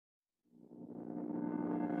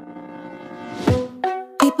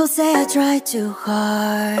People say I try too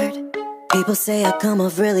hard. People say I come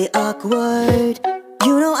off really awkward.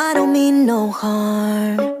 You know I don't mean no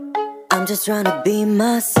harm. I'm just trying to be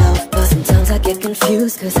myself, but sometimes I get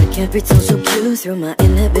confused, cause I can't read social cues. Throw my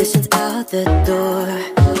inhibitions out the door.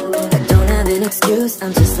 I don't have an excuse,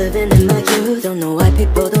 I'm just living in my youth. Don't know why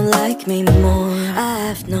people don't like me more. I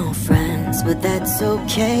have no friends, but that's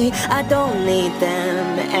okay. I don't need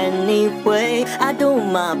them anyway. I do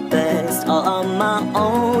my best all on my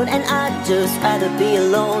own, and I'd just rather be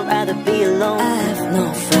alone, rather be alone. I have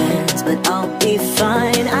no friends, but I'll be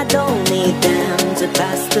fine. I don't need them to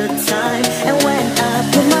pass the time. And when I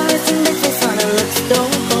put my wrist in the face on, it looks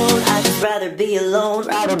stone cold. I'd just rather be alone,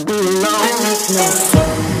 rather be alone. I have no friends.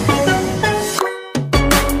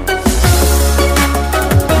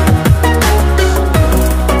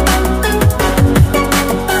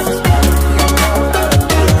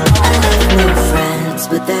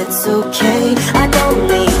 But that's okay, I don't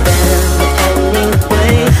need them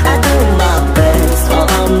anyway. I do my best all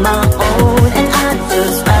on my own, and I'd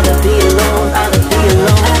just rather be alone, rather be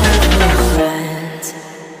alone. I have no friends.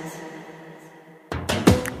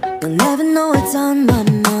 You'll never know what's on my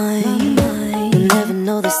mind. You'll never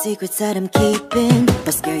know the secrets that I'm keeping.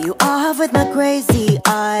 I'll scare you off with my crazy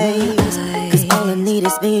eyes, cause all I need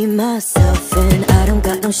is me, myself, and I don't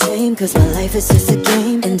got no shame, cause my life is just a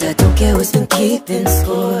game, and I don't care what's been keeping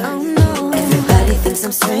score. Everybody thinks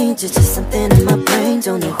I'm strange, it's just something in my brain.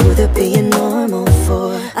 Don't know who they're being normal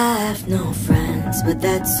for. I have no friends, but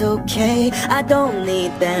that's okay. I don't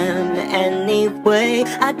need them anyway.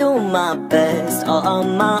 I do my best all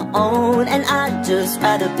on my own, and I'd just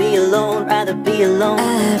rather be alone, rather be alone. I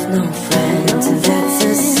have no friends, and that's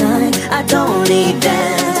a sign. I don't need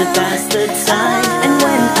them to pass the time. And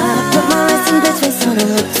when I put my wrist in this face on, it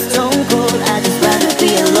looks stone cold. I'd just rather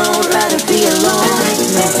be alone, rather be alone.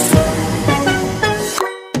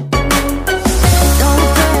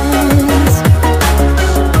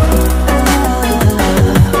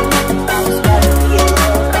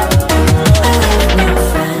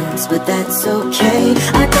 But that's okay,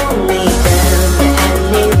 I don't need them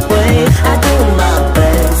anyway. I do my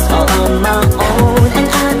best all on my own, and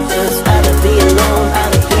I'd just rather be alone,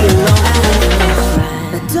 rather be alone.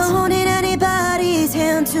 I don't need anybody's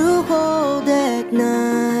hand to hold at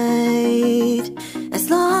night. As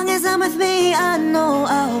long as I'm with me, I know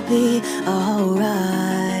I'll be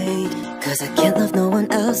alright. Cause I can't love no one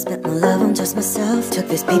else, spent my love on just myself. Took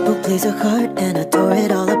this people pleaser heart and I tore it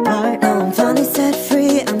all apart. Now I'm finally set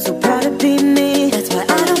free, I'm so proud to be me. That's why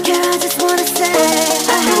I don't care, I just wanna say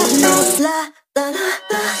I have no la la la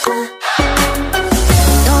la la.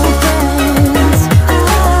 No friends,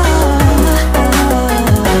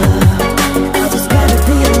 I'd just rather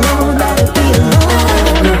be alone, rather be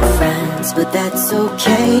alone. No friends, but that's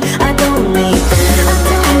okay, I don't need them, I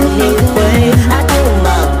don't need them.